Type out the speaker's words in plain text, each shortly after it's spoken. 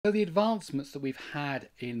So the advancements that we've had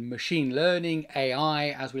in machine learning, AI,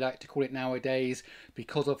 as we like to call it nowadays,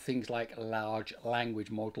 because of things like large language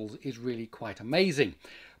models, is really quite amazing.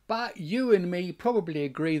 But you and me probably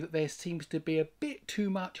agree that there seems to be a bit too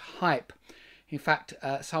much hype. In fact,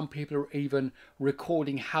 some people are even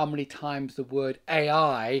recording how many times the word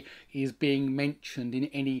AI is being mentioned in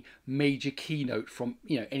any major keynote from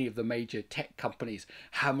any of the major tech companies.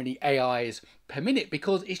 How many AIs per minute,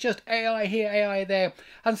 because it's just AI here, AI there.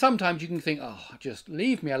 And sometimes you can think, oh, just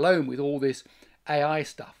leave me alone with all this AI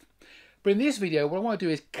stuff. But in this video, what I want to do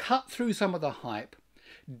is cut through some of the hype,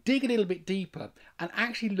 dig a little bit deeper and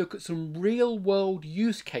actually look at some real world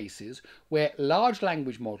use cases where large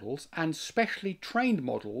language models and specially trained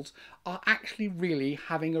models are actually really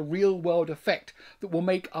having a real world effect that will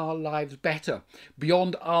make our lives better,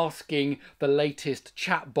 beyond asking the latest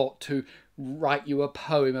chatbot to write you a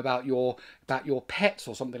poem about your pets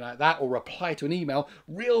or something like that, or reply to an email.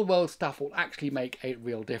 Real world stuff will actually make a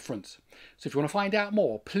real difference. So if you want to find out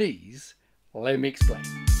more, please let me explain.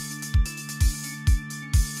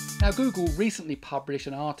 Now, Google recently published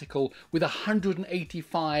an article with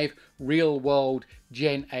 185 real-world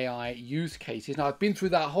Gen AI use cases. Now, I've been through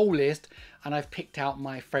that whole list and I've picked out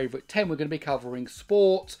my favourite 10. We're going to be covering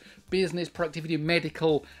sports, business, productivity,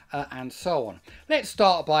 medical, and so on. Let's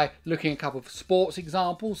start by looking at a couple of sports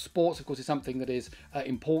examples. Sports, of course, is something that is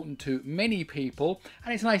important to many people,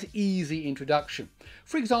 and it's a nice, easy introduction.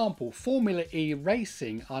 For example, Formula E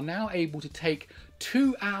racing are now able to take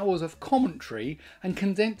 2 hours of commentary and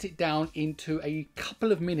condense it down into a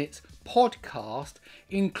couple of minutes podcast,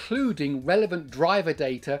 including relevant driver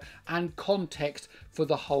data and context for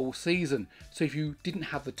the whole season. So if you didn't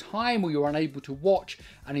have the time or you're unable to watch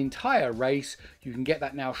an entire race, you can get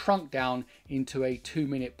that now shrunk down into a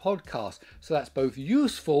 2-minute podcast. So that's both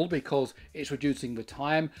useful because it's reducing the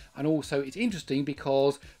time, and also it's interesting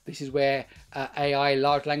because this is where AI,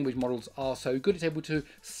 large language models, are so good. It's able to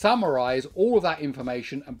summarize all of that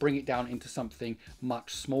information and bring it down into something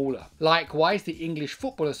much smaller. Likewise, the English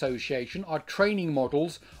Football Association are training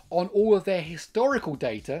models on all of their historical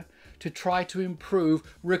data to try to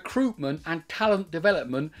improve recruitment and talent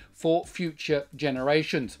development for future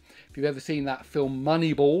generations. If you've ever seen that film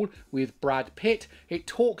Moneyball with Brad Pitt, it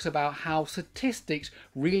talks about how statistics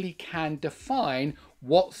really can define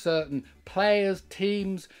what certain players,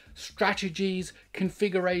 teams, strategies,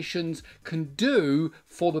 configurations can do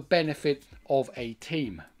for the benefit of a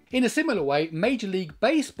team. In a similar way, Major League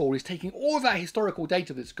Baseball is taking all of that historical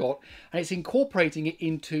data that's got and it's incorporating it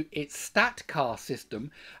into its StatCast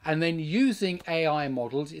system, and then using AI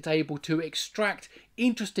models, it's able to extract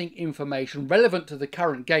interesting information relevant to the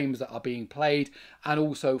current games that are being played and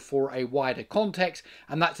also for a wider context,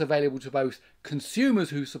 and that's available to both consumers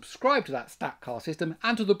who subscribe to that StatCast system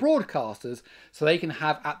and to the broadcasters, so they can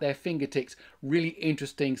have at their fingertips really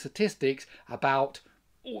interesting statistics about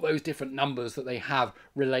all those different numbers that they have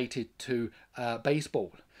related to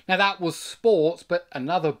baseball. Now, that was sports, but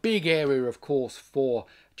another big area, of course, for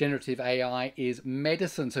generative AI is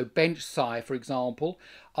medicine. So BenchSci, for example,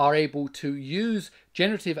 are able to use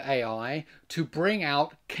generative AI to bring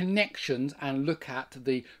out connections and look at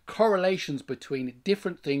the correlations between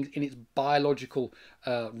different things in its biological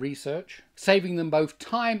research, saving them both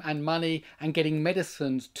time and money and getting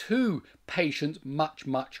medicines to patients much,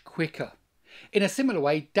 much quicker. In a similar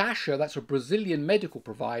way, Dasher, that's a Brazilian medical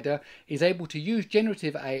provider, is able to use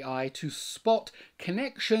generative AI to spot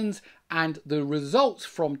connections and the results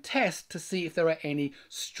from tests to see if there are any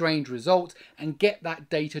strange results and get that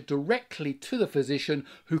data directly to the physician,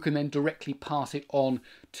 who can then directly pass it on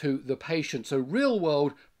to the patient. So real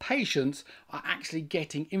world patients are actually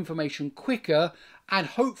getting information quicker and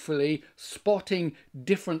hopefully spotting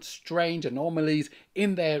different strange anomalies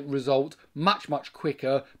in their results much, much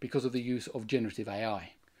quicker because of the use of generative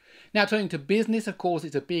AI. Now, turning to business, of course,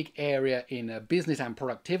 it's a big area in business and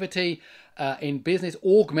productivity. In business,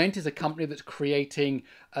 Augment is a company that's creating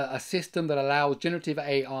a system that allows generative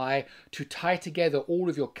AI to tie together all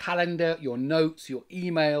of your calendar, your notes, your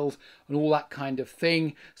emails, and all that kind of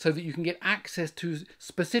thing, so that you can get access to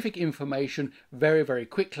specific information very, very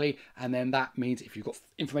quickly. And then that means if you've got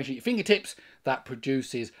information at your fingertips, that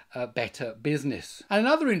produces better business. And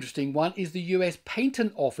another interesting one is the US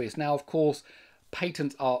Patent Office. Now, of course,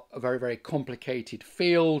 patents are a very, very complicated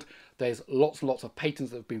field. There's lots and lots of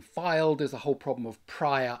patents that have been filed. There's a whole problem of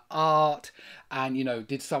prior art and,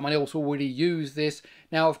 did someone else already use this?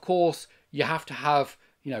 Now, of course, you have to have,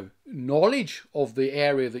 knowledge of the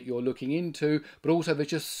area that you're looking into, but also there's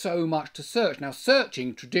just so much to search. Now,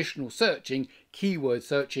 traditional searching, keyword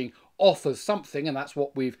searching, offers something, and that's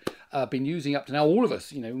what we've been using up to now, all of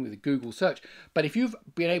us, you know, with the Google search. But if you've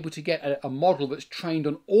been able to get a model that's trained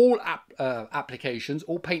on all applications,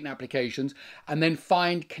 all patent applications, and then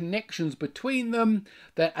find connections between them,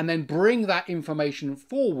 and then bring that information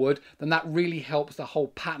forward, then that really helps the whole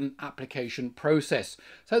patent application process.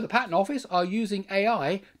 So the Patent Office are using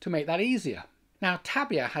AI to make that easier. Now,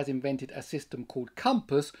 Tabia has invented a system called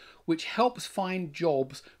Compass, which helps find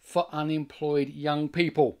jobs for unemployed young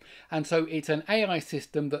people. And so it's an AI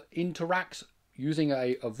system that interacts using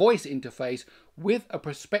a voice interface with a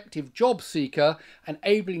prospective job seeker,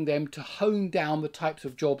 enabling them to hone down the types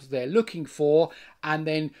of jobs they're looking for. And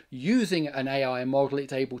then using an AI model,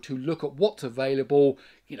 it's able to look at what's available,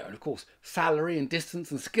 you know, and of course, salary and distance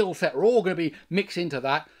and skill set are all going to be mixed into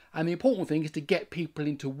that. And the important thing is to get people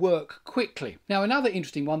into work quickly. Now, another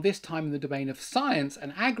interesting one, this time in the domain of science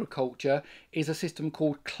and agriculture, is a system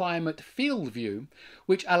called Climate Field View,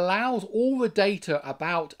 which allows all the data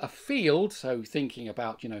about a field, so thinking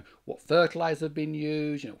about, you know, what fertilizer have been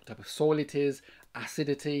used, you know, what type of soil it is,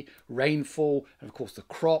 acidity, rainfall, and of course the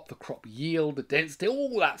crop yield, the density,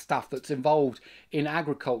 all that stuff that's involved in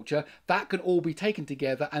agriculture, that can all be taken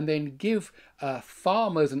together and then give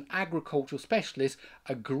farmers and agricultural specialists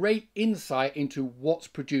a great insight into what's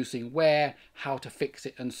producing where, how to fix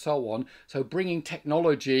it, and so on. So bringing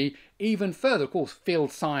technology even further. Of course,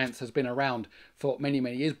 field science has been around for many,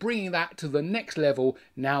 many years, bringing that to the next level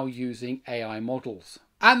now using AI models.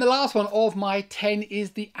 And the last one of my 10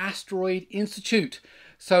 is the Asteroid Institute.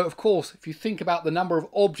 So of course, if you think about the number of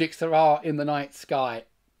objects there are in the night sky,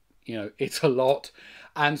 you know, it's a lot.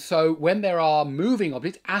 And so when there are moving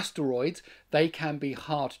objects, asteroids, they can be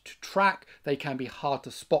hard to track, they can be hard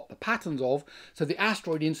to spot the patterns of. So the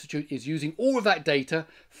Asteroid Institute is using all of that data,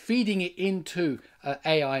 feeding it into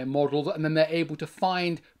AI models, and then they're able to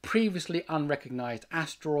find previously unrecognized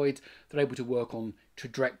asteroids. They're able to work on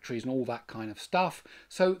trajectories and all that kind of stuff.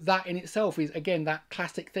 So that in itself is, again, that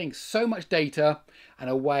classic thing. So much data and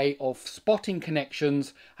a way of spotting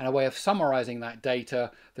connections and a way of summarizing that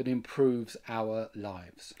data that improves our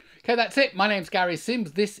lives. Okay, that's it. My name's Gary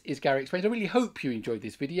Sims. This is Gary Explains. I really hope you enjoyed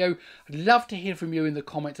this video. I'd love to hear from you in the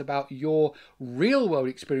comments about your real world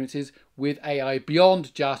experiences with AI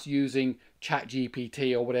beyond just using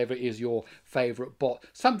ChatGPT or whatever is your favorite bot.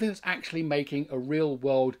 Something that's actually making a real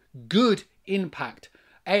world good impact.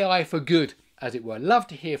 AI for good, as it were. Love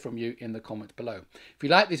to hear from you in the comments below. If you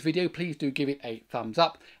like this video, please do give it a thumbs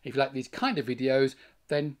up. If you like these kind of videos,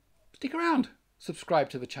 then stick around. Subscribe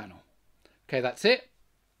to the channel. Okay, that's it.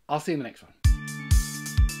 I'll see you in the next one.